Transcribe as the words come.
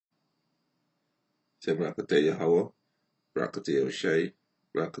Say Brakate Yahweh, Brakate Oshai,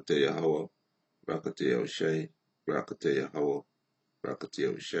 Brakate Yahweh, Brakate Oshai, Brakate Yahweh,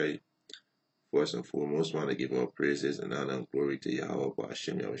 Brakate Oshai. First and foremost, want to give all praises and honor and glory to Yahweh,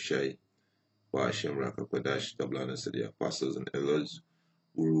 Ba'ashem Yahushai, Ba'ashem Rakakwadash, double honors to the apostles and elders,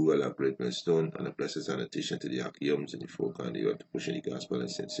 who rule at great millstone, and a blessed sanitation to the Akiyams and the folk on the earth, pushing the gospel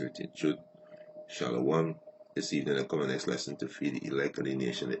and sincerity and truth. Shalom. This evening, I come next lesson to feed the elect of the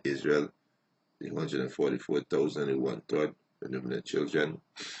nation of Israel, the 144,001 the numinate children.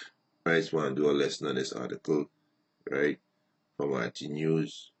 I just want to do a lesson on this article, right, from RT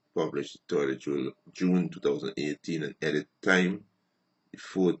News, published the 3rd of June 2018, and edit time the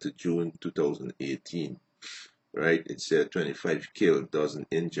 4th of June 2018, right? It said 25 killed, dozen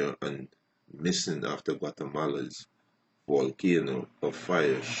injured, and missing after Guatemala's volcano of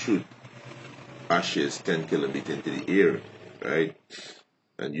fire shoot ashes 10 kilometers into the air, right?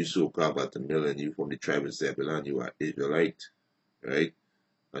 And you so-called Guatemala, you from the tribe of Zebulun, you are Israelite, right?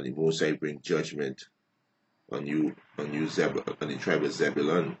 And the Most High bring judgment on you, on the tribe of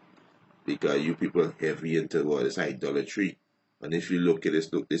Zebulun, because you people heavy into what is idolatry. And if you look at this,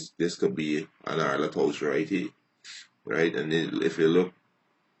 this could be an harlot house right here, right? And if you look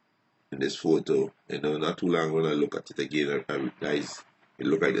in this photo, not too long when I look at it again, I realize it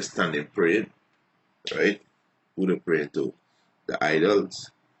look like they're standing praying, right? Who they praying to? The idols,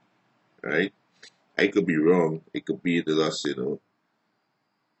 right? I could be wrong. It could be the us,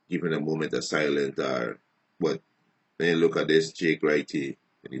 giving a moment of silence, but then you look at this Jake right here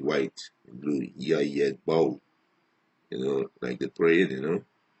in the white, in blue, yeah, bow, like the praying,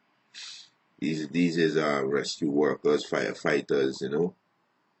 These is rescue workers, firefighters,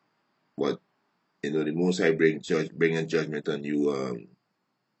 but the Most High bring a judgment on you,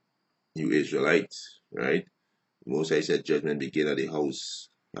 you Israelites, right? The Most High said judgment begin at the house,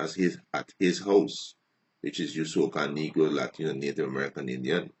 at his house, which is you so-called Negro, Latino, Native American,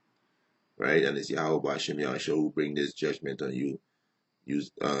 Indian, right? And it's Yahweh Ba'ashem Yahushua who bring this judgment on you,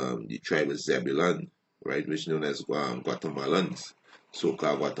 the tribe of Zebulun, right, which is known as Guatemalans,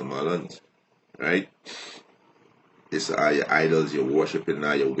 so-called Guatemalans, right? These are your idols you're worshiping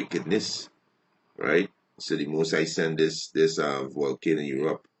now, your wickedness, right? So the Most High send this volcano in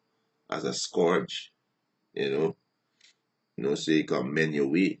Europe as a scourge, so you can mend your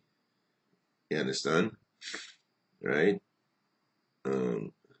way. You understand? Right?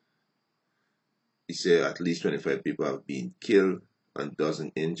 He said at least 25 people have been killed and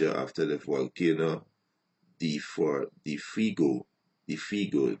dozen injured after the volcano Defigo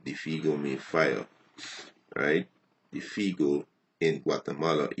means fire, right? Defigo in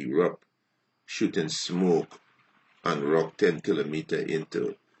Guatemala erupt, shooting smoke and rock 10 kilometers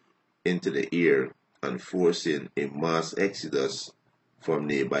into the air and forcing a mass exodus from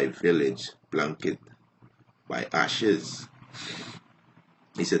nearby village blanketed by ashes.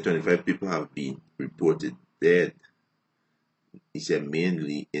 He said 25 people have been reported dead. He said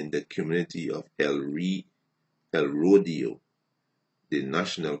mainly in the community of El Rodeo. The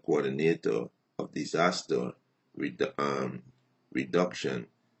national coordinator of disaster reduction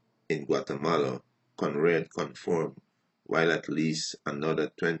in Guatemala, Conrad, confirmed, while at least another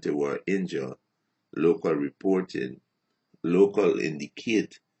 20 were injured. Local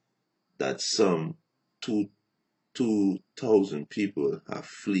indicate that some 2,000 people have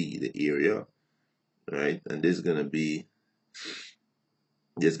fled the area, right? And this is gonna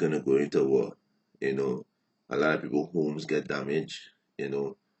go into war. A lot of people's homes get damaged. A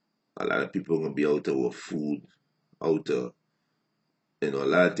lot of people gonna be out of food, out of a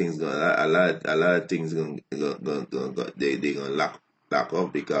lot of things they gonna lock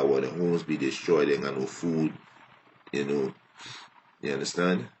up because when the homes be destroyed, they got no food. You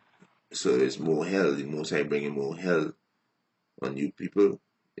understand? So it's more hell. The Most High bringing more hell on you people.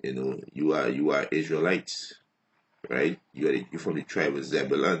 You are Israelites, right? You're from the tribe of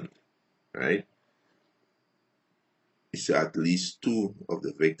Zebulun, right? He said at least 2 of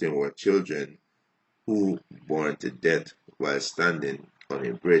the victims were children who born to death while standing on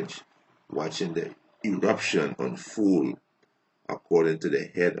a bridge watching the eruption unfold, according to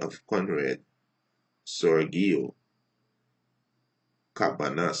the head of Conrad, Sergio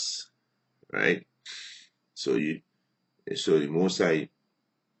Cabanas, right? So the Most High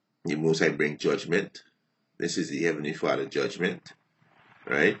bring judgment. This is the Heavenly Father judgment,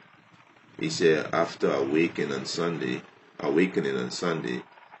 right? He said after awakening on Sunday,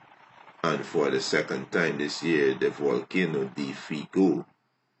 and for the second time this year, the volcano Defigo,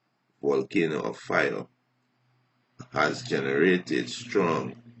 volcano of fire, has generated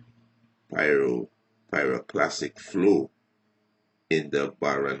strong pyroclastic flow in the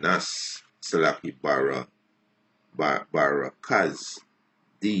Baranas Salaki Barakaz,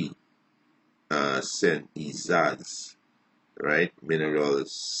 D. Sen Izaz, right? Mineral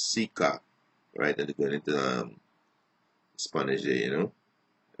Sika, right? And they're going into Spanish there, you know,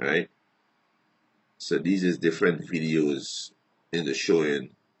 right? So these is different videos in the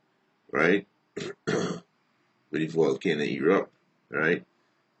showing, right? With the volcano erupt, right?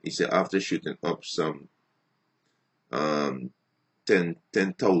 He said after shooting up some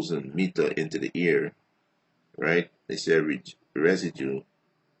 10,000 meter into the air, right? They said residue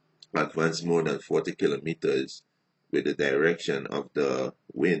advanced more than 40 kilometers with the direction of the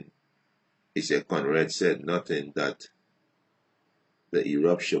wind. He said Conrad said nothing that the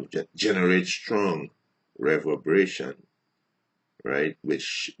eruption generates strong reverberation, right? With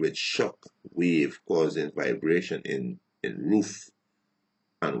shock wave causing vibration in roof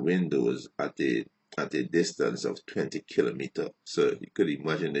and windows at a distance of 20 kilometers. So you could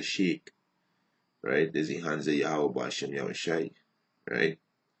imagine the shake, right? There's the hands of Yahweh Bashem Yahushai, right?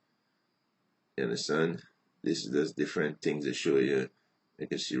 You understand? This is just different things to show you. You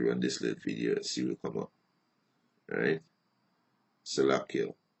can see run this little video and see what come up, right?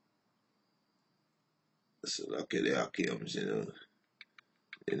 Salakio. Salakio the Akiums, you know.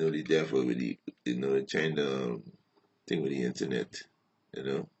 You know the devil with the, you know, trying to thing with the internet, you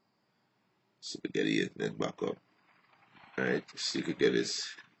know. So we get the internet back up, right? So you could get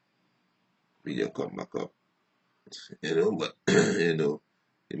this video come back up, you know. But you know,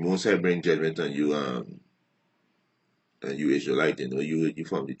 the most I bring judgment on you, and you Israelite, you know, you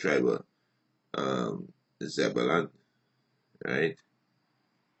from the tribe of Zebulun, right?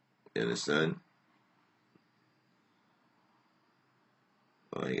 You understand?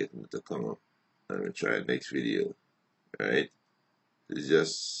 Oh, I get it to come up. I'm gonna try the next video, right? It's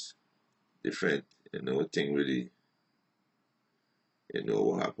just different, you know, thing really, you know,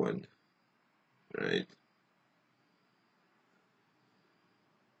 what happened, right?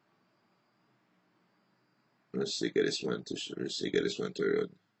 Let's see, get this one to run.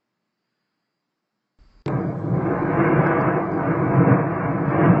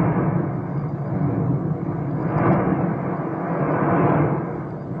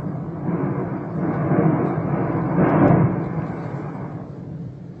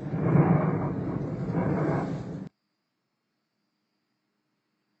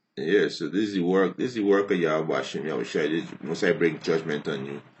 Yeah, so this is the work. This is the work of Yahweh Hashem Yahushua. Most I bring judgment on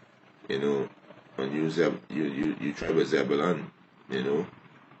you, you know, on you, you tribe of Zebulun, you know,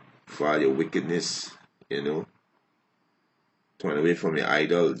 for all your wickedness, you know, turn away from your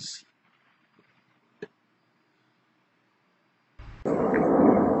idols.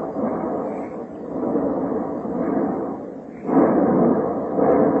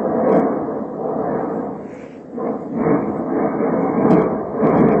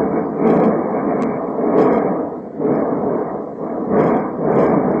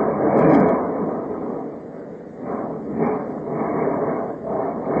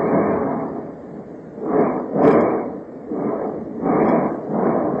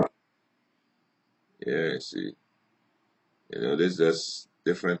 Yeah, see, you know, this is just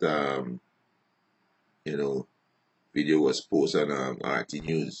different. You know, video was posted on RT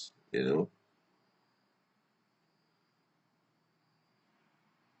News. You know.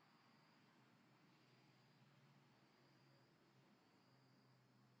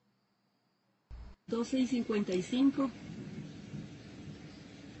 $12:55.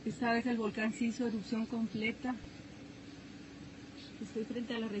 Esta vez el volcán se hizo erupción completa. Estoy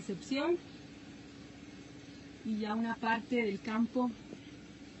frente a la recepción y ya una parte del campo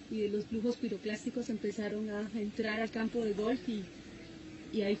y de los flujos piroclásticos empezaron a entrar al campo de golf y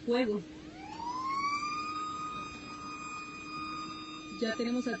hay fuego. Ya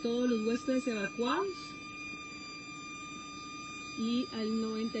tenemos a todos los huéspedes evacuados y al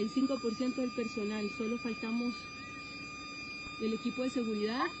 95% del personal. Solo faltamos el equipo de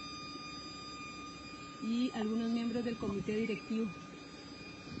seguridad y algunos miembros del comité directivo.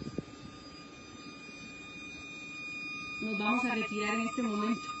 Nos vamos a retirar en este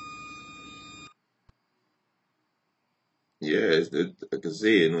momento. Yes, like I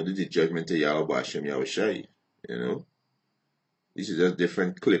say, you know, this is judgment to Yahweh Hashem Yahushai, you know. These are just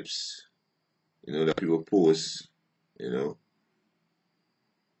different clips, you know, that people post, you know,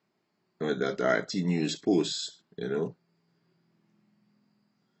 or that RT News posts, you know.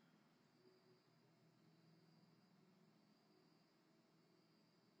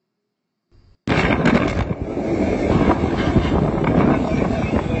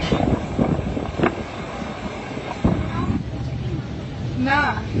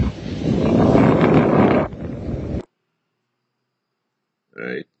 Nada.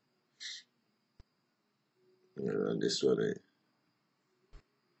 Right? This one.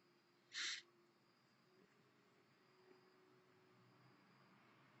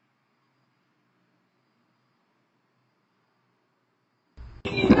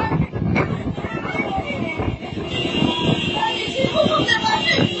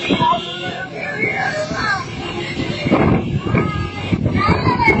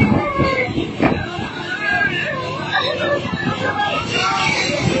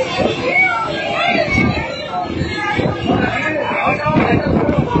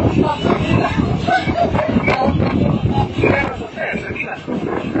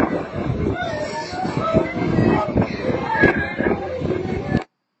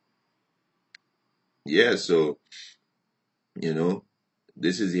 Yeah, so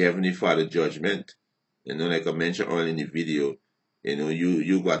this is the Heavenly Father judgment. Like I mentioned earlier in the video,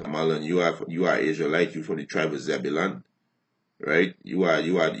 you Guatemalan, you are Israelite, you from the tribe of Zebulun, right? You are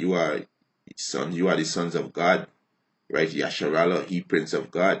the sons of God, right? Yasharala, he Prince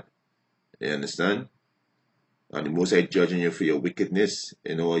of God. You understand? And the Most High judging you for your wickedness.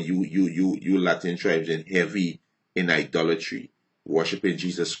 You Latin tribes in heavy in idolatry, worshiping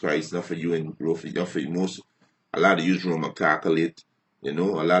Jesus Christ, not for you and not for most. A lot of use Roman calculate, a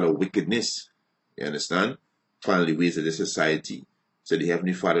lot of wickedness. You understand? Finally, ways of the society. So the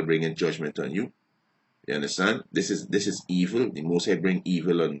Heavenly Father bringing judgment on you. You understand? This is evil. The Most High bring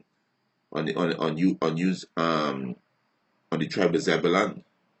evil on the tribe of Zebulun,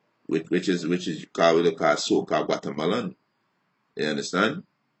 which is called so-called Guatemalan. You understand?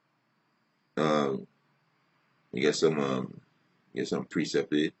 Um, you get some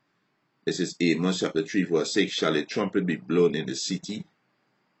precept here. This is Amos chapter 3 verse 6. Shall a trumpet be blown in the city,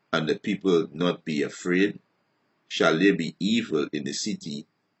 and the people not be afraid? Shall there be evil in the city,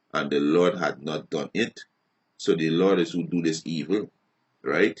 and the Lord had not done it? So the Lord is who do this evil,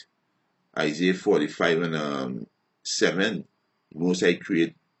 right? Isaiah 45 and 7. Most High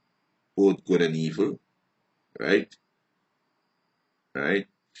create both good and evil, right? Right?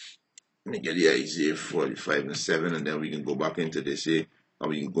 Let me get the Isaiah 45 and 7, and then we can go back into this here, and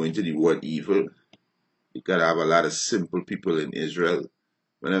we can go into the word evil. You gotta have a lot of simple people in Israel.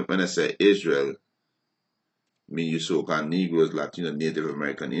 When I say Israel, I mean you so-called Negroes, Latino, Native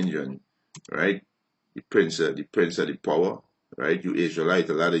American, Indian, right? The prince of the power, right? You Israelite,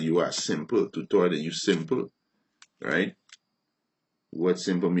 a lot of you are simple. Tutorial, you simple, right? What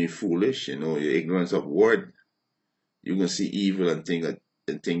simple mean foolish, your ignorance of word. You can see evil and think that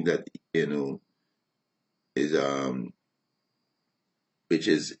is which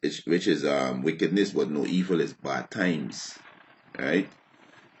is wickedness, but no, evil is bad times, right?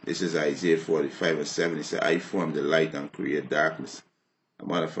 This is Isaiah 45 and 7. It says, I form the light and create darkness. A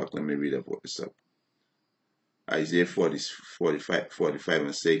matter of fact, let me read this up. Isaiah 45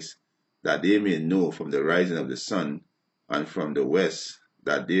 and 6. That they may know from the rising of the sun and from the west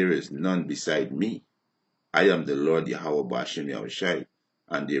that there is none beside me. I am the Lord Yahweh Bashem Yahushai,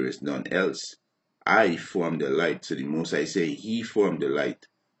 and there is none else. I form the light. So the Most I say, He formed the light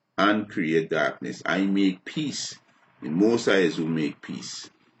and create darkness. I make peace. The Most High is who make peace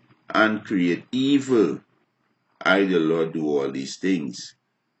and create evil. I, the Lord, do all these things.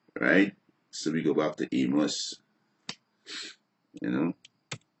 Right? So we go back to Amos.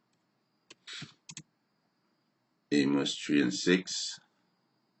 Amos 3 and 6.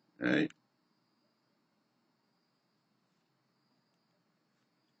 Right?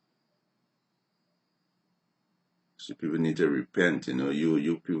 So people need to repent.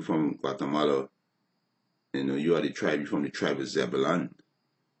 You people from Guatemala, you are the tribe, you're from the tribe of Zebulun.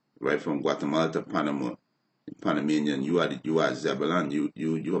 Right from Guatemala to Panama. Panamanian, you are Zebulun. You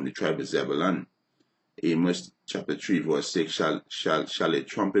from the tribe of Zebulun. Amos chapter 3 verse 6. Shall a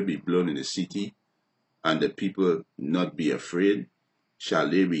trumpet be blown in the city, and the people not be afraid? Shall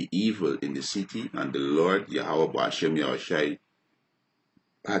there be evil in the city, and the Lord Yahweh Bashem Yahushai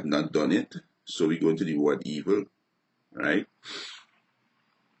had not done it? So we go into the word evil, right?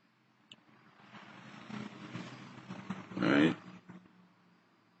 Right?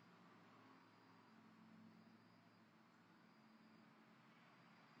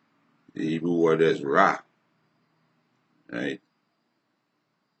 The Hebrew word is Ra, right?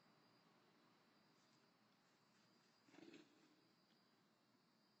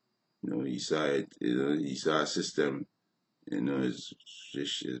 Esau system, is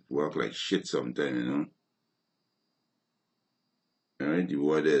just it work like shit sometimes. Alright, the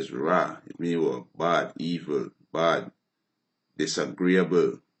word is Ra. It means what? Bad, evil, bad,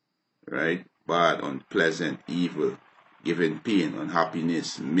 disagreeable, right? Bad, unpleasant, evil, giving pain,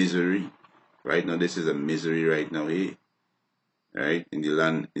 unhappiness, misery. Right now, this is a misery right now here, right? In the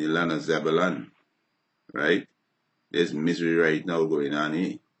land of Zebulun, right? There's misery right now going on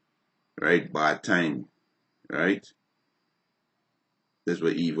here, right? Bad time, right? That's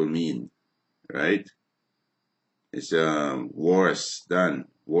what evil mean, right? It's worse than,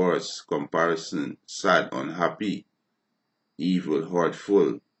 worse, comparison, sad, unhappy, evil,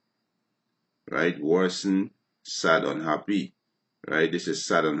 hurtful, right? Worsen, sad, unhappy, right? This is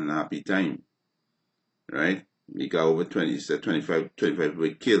sad and unhappy time, right? We got over 20, it's 25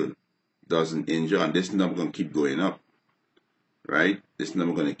 people killed, doesn't injure, and this number gonna keep going up, right? This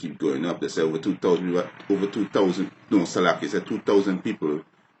number gonna keep going up. They say over 2,000, no, Salaki said 2,000 people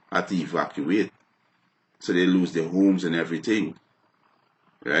had to evacuate, so they lose their homes and everything,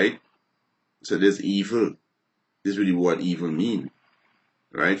 right? So there's evil. This is really what evil mean,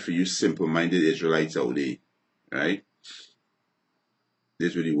 right? For you simple-minded Israelites out there, right?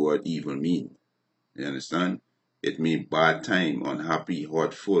 This is really what evil mean. You understand? It means bad time, unhappy,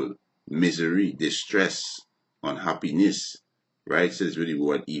 hurtful, misery, distress, unhappiness, right? So it's really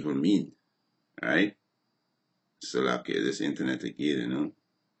what evil mean, right? So like this internet again,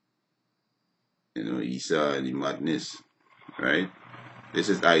 Esau and the madness, right? This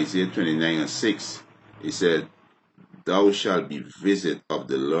is Isaiah 29:6. It said, "Thou shalt be visit of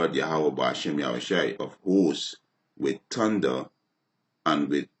the Lord Yahweh Ba'ashem Yahushai of hosts with thunder and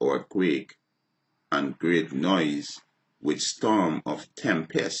with earthquake and great noise, with storm of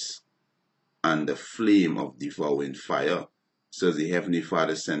tempest and the flame of devouring fire." So the Heavenly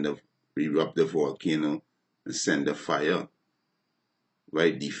Father erupt the volcano and send the fire,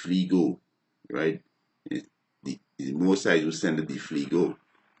 right? The fligo, right? The Most High will send the fligo,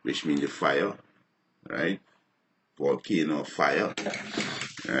 which means the fire, right? Volcano of fire,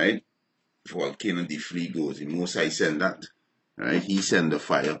 right? Volcano the fligos. The Most High send that, right? He send the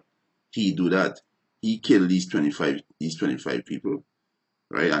fire. He do that. He killed these 25 people,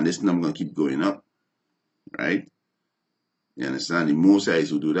 right? And this number gonna keep going up, right? You understand? The Most High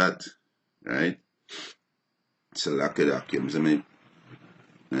who do that, right? So like that, I mean,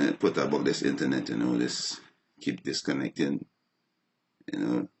 put about this internet, this keep disconnecting,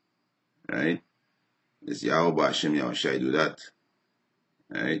 right? This Yahweh Ba'ashem Yahushai do that,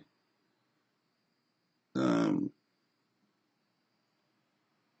 right? I'm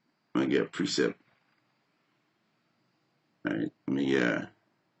gonna get a precept, right? Let me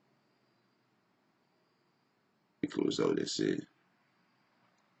close out this here,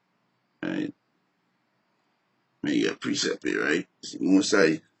 right? Let me get a precept here, right? The Most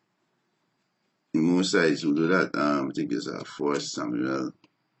High will do that. I think it's 4 Samuel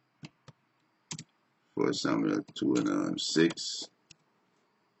 2:6,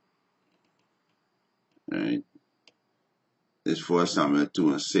 right? This 4 Samuel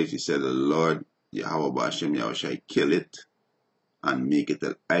 2:6. He said, "The Lord Yahweh Ba'ashem Yahushai kill it and make it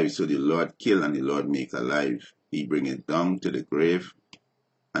alive." So the Lord kill and the Lord make alive. He bring it down to the grave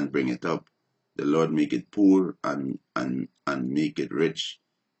and bring it up. The Lord make it poor and make it rich.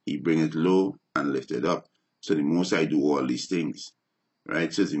 He bring it low and lift it up. So the Most High do all these things,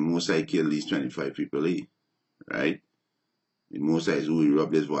 right? So the Most High kill these 25 people, right? The Most High is who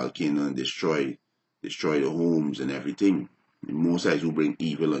erupt this volcano and destroy the homes and everything. The Most High is who bring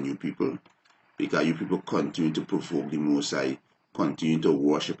evil on you people, because you people continue to provoke the Most High, continue to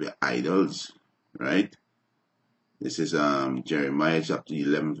worship your idols, right? This is Jeremiah chapter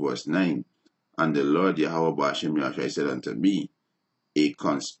 11 verse 9. "And the Lord Yahweh Ba'ashem Yahushai said unto me, a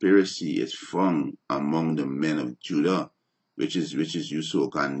conspiracy is found among the men of Judah," which is you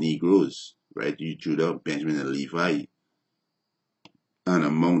so-called Negroes, right? You Judah, Benjamin, and Levi, "and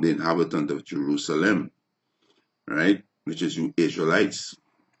among the inhabitants of Jerusalem," right? Which is you Israelites,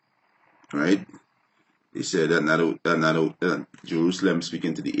 right? He said that Jerusalem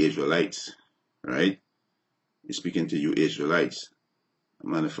speaking to the Israelites, right? He's speaking to you Israelites.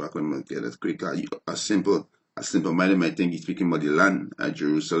 Man, if I can get it quick, a simple minded might think he's speaking about the land at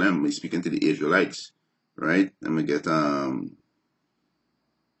Jerusalem. He's speaking to the Israelites, right? Let me get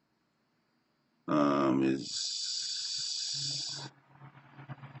is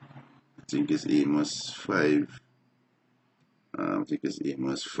I think it's Amos 5. I think it's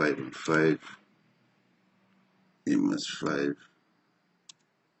Amos 5:5. Amos 5,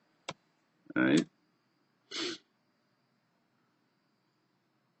 right?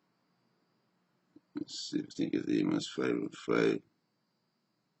 Let's see, I think it's Amos 5:5.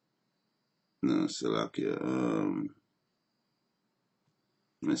 No, Salakia.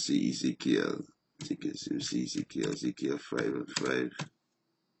 Let's see, Ezekiel. I think it's Ezekiel 5:5.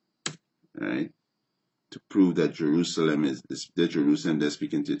 Right? To prove that Jerusalem is the Jerusalem they're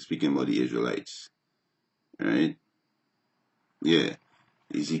speaking about the Israelites. Right? Yeah.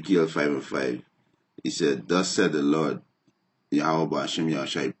 Ezekiel 5:5. He said, thus said the Lord, Yahweh Ba'ashem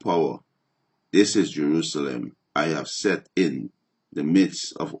Yahshai power. This is Jerusalem I have set in the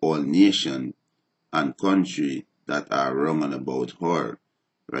midst of all nation and country that are wrong and about her.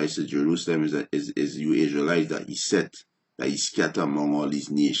 Right? So Jerusalem is you Israelites that he set, that he scattered among all these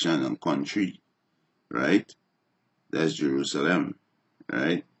nations and country. Right? That's Jerusalem.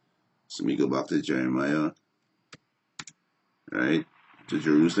 Right? So let me go back to Jeremiah. Right? So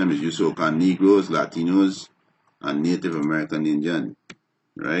Jerusalem is you so-called Negroes, Latinos, and Native American Indian.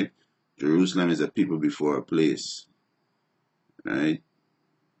 Right? Jerusalem is a people before a place. Right?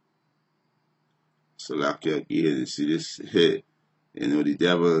 So like again, you see this, hey, the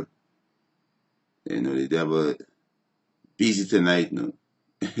devil, the devil busy tonight, no.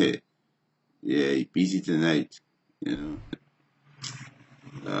 Yeah, he busy tonight, boy,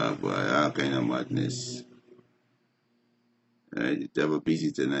 all kind of madness. Right? The devil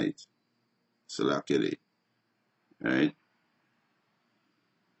busy tonight. So like it. Right?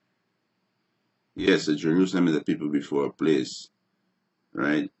 Yes, so Jerusalem is a people before a place.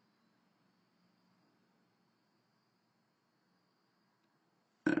 Right?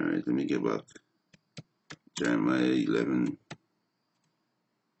 Alright, let me get back. Jeremiah 11:9.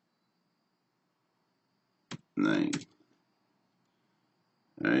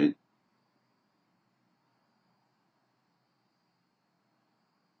 Alright?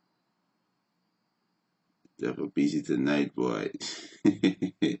 Devil busy tonight, boy.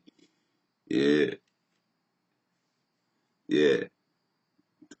 Yeah. Yeah.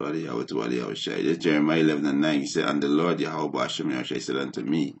 This Jeremiah 11:9. He said, and the Lord Yahweh Ba'ashem Yahshai said unto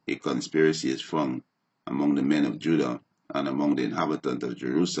me, a conspiracy is found among the men of Judah and among the inhabitants of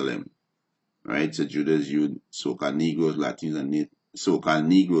Jerusalem. Right? So Judah is you so-called Negroes, Latinos, and so-called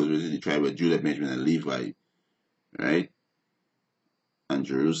Negroes, which is the tribe of Judah, Benjamin, and Levi. Right? And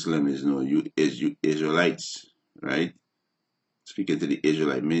Jerusalem is you Israelites. Right? Speaking to the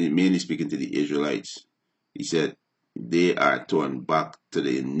Israelites, mainly speaking to the Israelites. He said, they are torn back to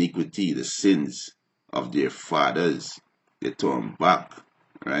the iniquity, the sins of their fathers. They're torn back,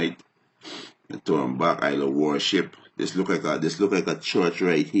 right? They're torn back, idol worship. This look like a church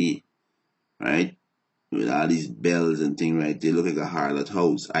right here, right? With all these bells and things, right? They look like a harlot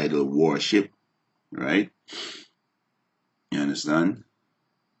house, idol worship, right? You understand?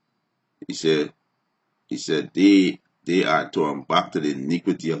 He said they are torn back to the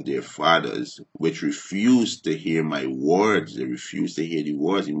iniquity of their fathers, which refuse to hear my words. They refuse to hear the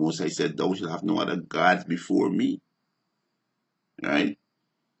words. And Moses said, thou shalt have no other gods before me. Right?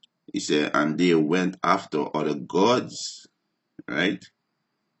 He said, and they went after other gods. Right?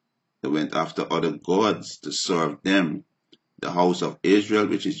 They went after other gods to serve them. The house of Israel,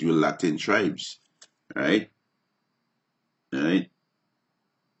 which is your Latin tribes. Right? Right?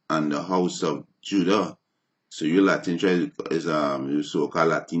 And the house of Judah. So your Latin tribe is your so-called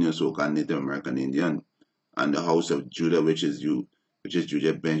Latino, so-called Native American Indian, and the house of Judah, which is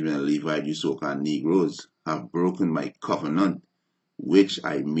Judah, Benjamin, and Levi, you so-called Negroes, have broken my covenant, which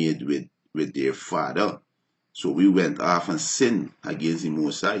I made with their father. So we went off and sinned against the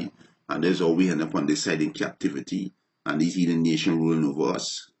Most High, and that's how we end up on this side in captivity, and these heathen nation ruling over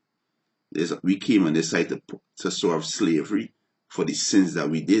us. We came on this side to serve slavery for the sins that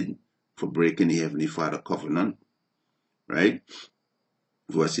we did, for breaking the Heavenly Father covenant, right?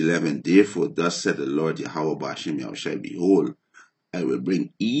 Verse 11, therefore, thus said the Lord Yahweh Ba'ashem Yahushai, behold, I will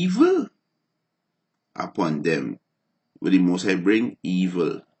bring evil upon them. Will the Most High bring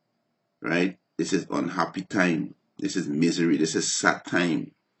evil, right? This is unhappy time. This is misery. This is sad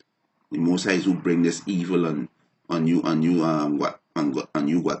time. The Most High is who bring this evil on you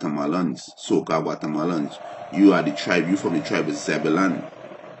Guatemalans, so-called Guatemalans. You are the tribe. You from the tribe of Zebulun.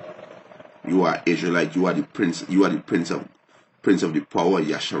 You are Israelite. You are the prince. You are the prince of the power,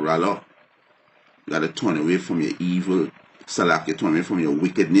 Yasharallah. You got to turn away from your evil. Salak, you turn away from your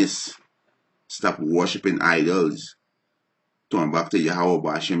wickedness. Stop worshipping idols. Turn back to Yahweh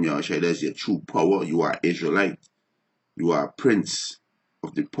Ba'ashem Yahushai. That's your true power. You are Israelite. You are prince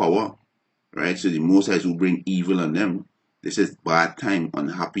of the power. Right? So the Most High who bring evil on them. This is bad time,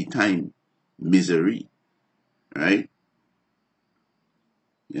 unhappy time, misery. Right?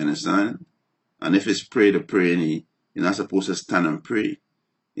 You understand? And if it's pray to pray, you're not supposed to stand and pray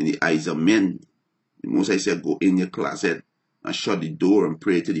in the eyes of men. The Most High said, go in your closet and shut the door and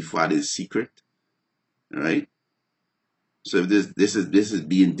pray to the Father in secret. Right? So if this is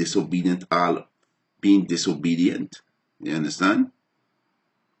being disobedient, being disobedient. You understand?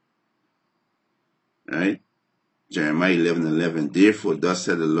 Right? Jeremiah 11:11. Therefore, thus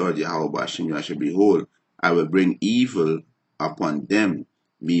said the Lord Yahweh Ba'ashem Yahshua, behold, I will bring evil upon them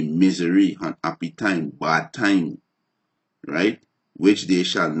mean misery, unhappy time, bad time, right? Which they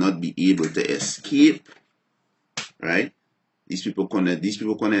shall not be able to escape, right? These people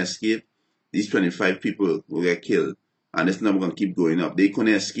couldn't escape. These 25 people will get killed, and this number gonna keep going up. They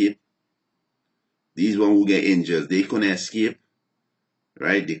couldn't escape. These one who get injured, they couldn't escape,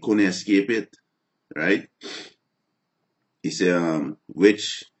 right? They couldn't escape it, right? He said,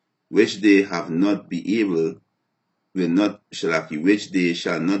 which they have not be able, will not shalaki, which they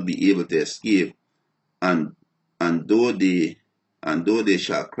shall not be able to escape, and and though they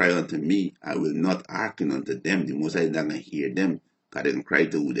shall cry unto me, I will not hearken unto them. The Most High is not gonna hear them, because they gonna cry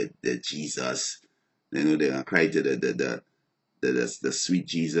to the Jesus. You know, they're gonna cry to the sweet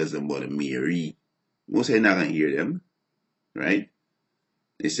Jesus and Mother Mary. Most High not gonna hear them, right?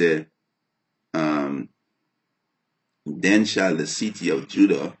 They said, then shall the city of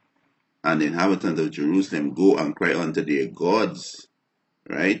Judah and the inhabitants of Jerusalem go and cry unto their gods,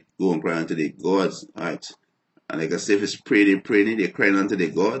 right? Go and cry unto their gods, right? And like I said, if it's praying, they're crying unto their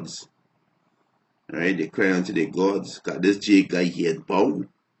gods, right? They cry unto their gods. Because this J guy here bow,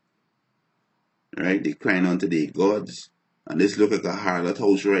 right? They crying unto their gods. And this look like a harlot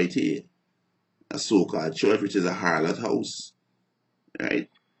house right here. A so-called church, which is a harlot house, right?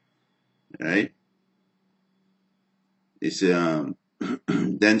 Right? It says,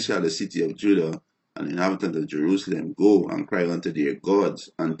 then shall the city of Judah and the inhabitants of Jerusalem go and cry unto their gods,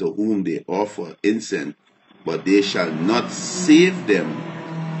 unto whom they offer incense, but they shall not save them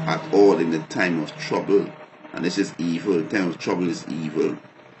at all in the time of trouble. And this is evil. The time of trouble is evil.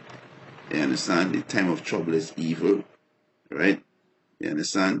 You understand? The time of trouble is evil. Right? You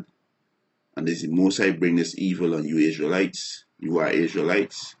understand? And this is Most High bring this evil on you Israelites. You are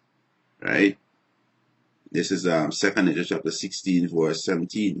Israelites. Right? This is 2nd Ezra chapter 16, verse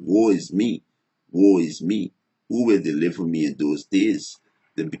 17. Woe is me, woe is me. Who will deliver me in those days?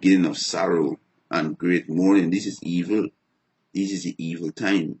 The beginning of sorrow and great mourning. This is evil. This is the evil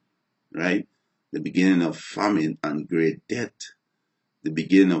time, right? The beginning of famine and great death. The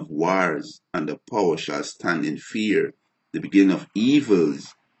beginning of wars, and the power shall stand in fear. The beginning of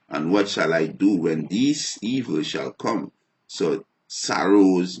evils, and what shall I do when these evils shall come? So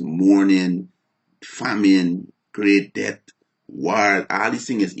sorrows, mourning, famine, great death, war, all these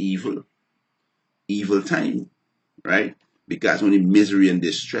things is evil. Evil time, right? Because only misery and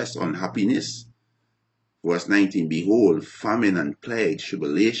distress, unhappiness. Verse 19, behold, famine and plague,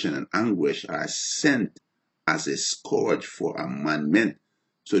 tribulation and anguish are sent as a scourge for amendment.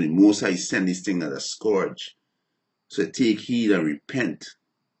 So the Most High sent this thing as a scourge. So take heed and repent,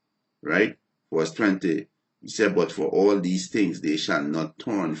 right? Verse 20, he said, but for all these things they shall not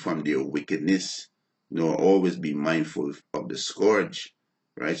turn from their wickedness, nor always be mindful of the scourge,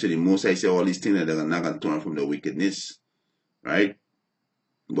 right? So the Most High said all these things that they're not going to turn from the wickedness, right?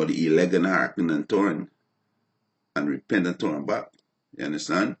 But the elect and hearken and turn and repent and turn back. You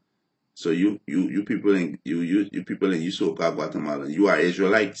understand? So you people in you people in you so-called Guatemala, you are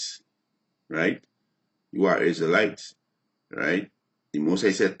Israelites, right? You are Israelites, right? The Most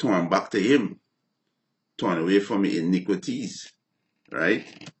High said turn back to Him, turn away from your iniquities, right?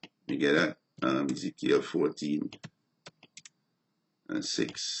 You get that? Ezekiel 14 and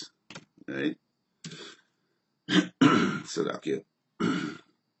 6, right? So that here,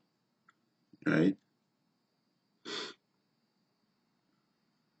 right?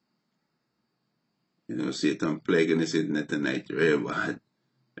 You know, Satan plaguing us in the night, very bad.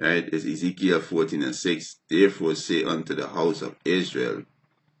 Right? It's Ezekiel 14 and 6. Therefore say unto the house of Israel,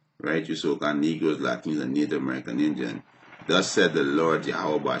 right? You so-called Negroes, Latinos, and Native American Indian. Thus said the Lord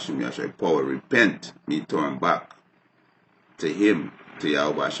Yahweh Bashim Yahushai, power, repent, me turn back to Him, to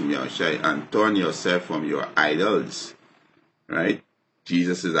Yahweh Bashim Yahushai, and turn yourself from your idols, right?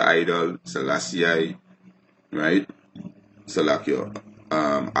 Jesus is the idol, Selassie, right? Salakio,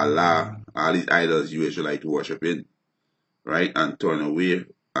 Allah, all these idols you Israelites worship in, right? And turn away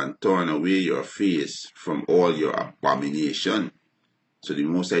your face from all your abomination. So the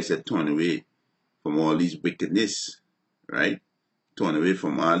Most High said, turn away from all these wickedness, right? Turn away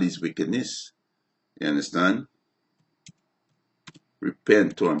from all these wickedness. You understand?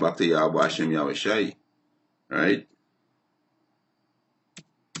 Repent, turn back to Yahweh Hashem Yahushai, right?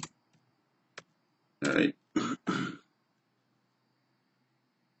 Right.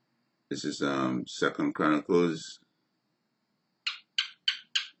 This is 2nd Chronicles,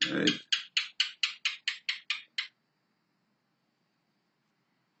 right?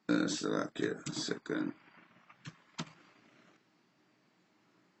 Salakia, second.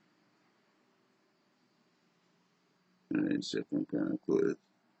 Right, 2nd Chronicles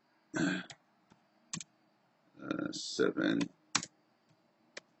 7.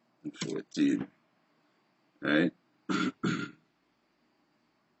 and 14. Right?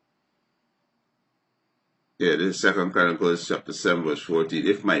 Yeah, this is 2 Chronicles chapter 7, verse 14.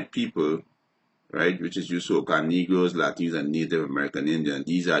 If my people, right, which is you so-called Negroes, Latinos, and Native American Indians,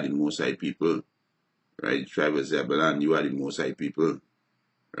 these are the Most High people, right? Tribe of Zebulun, you are the Most High people,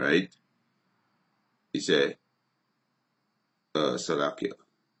 right? He said, Salakia.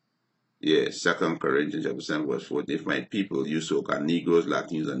 Yeah, 2 Corinthians chapter 7, verse 14. If my people, you so-called Negroes,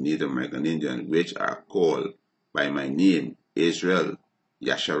 Latinos, and Native American Indians, which are called by my name, Israel,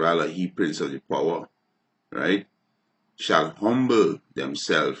 Yasharala, he prince of the power, right, shall humble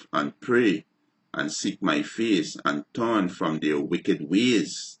themselves and pray and seek my face and turn from their wicked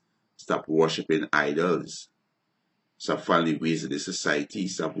ways. Stop worshiping idols. Stop following the ways of the society.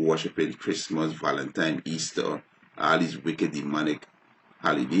 Stop worshiping Christmas, Valentine, Easter, all these wicked demonic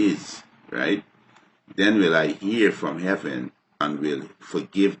holidays, right? Then will I hear from heaven and will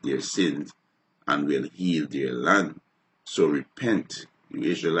forgive their sins and will heal their land. So repent, you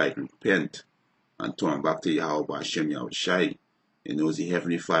Israelites, repent and turn back to Yahweh Hashem Yahushai. You know, the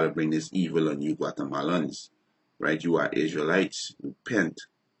Heavenly Father bring this evil on you Guatemalans, right? You are Israelites. Repent,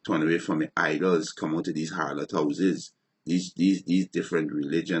 turn away from the idols, come out of these harlot houses, these different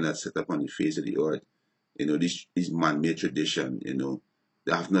religions that set up on the face of the earth. You know, this man-made tradition, you know,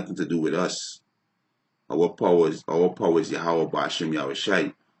 they have nothing to do with us. Our power is Yahweh Hashem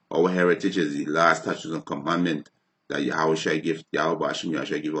Yahushai. Our heritage is the last statutes and commandment that Yahweh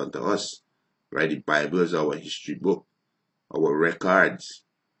Hashem give unto us. Right? The Bible is our history book, our records,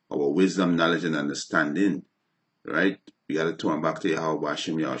 our wisdom, knowledge, and understanding. Right? We got to turn back to Yahweh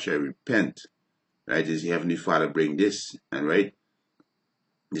Hashem Yahushai, repent. Right? Does the Heavenly Father bring this? And right?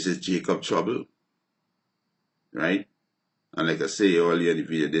 This is Jacob trouble. Right? And like I say earlier in the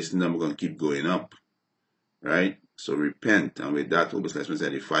video, this number going to keep going up. Right? So repent. And with that, Hope Blessings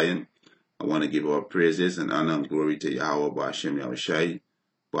Edifying, I want to give our praises and honor and glory to Yahweh Hashem Yahushai,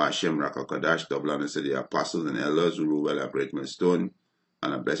 Hashem Rakakadash, double honor to the apostles and elders who rule well at Great Millstone,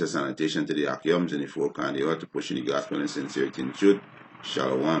 and a blessed sanitation to the Akyams and the folk and the earth to pushing the gospel in sincerity and truth.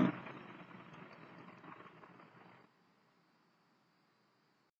 Shalom.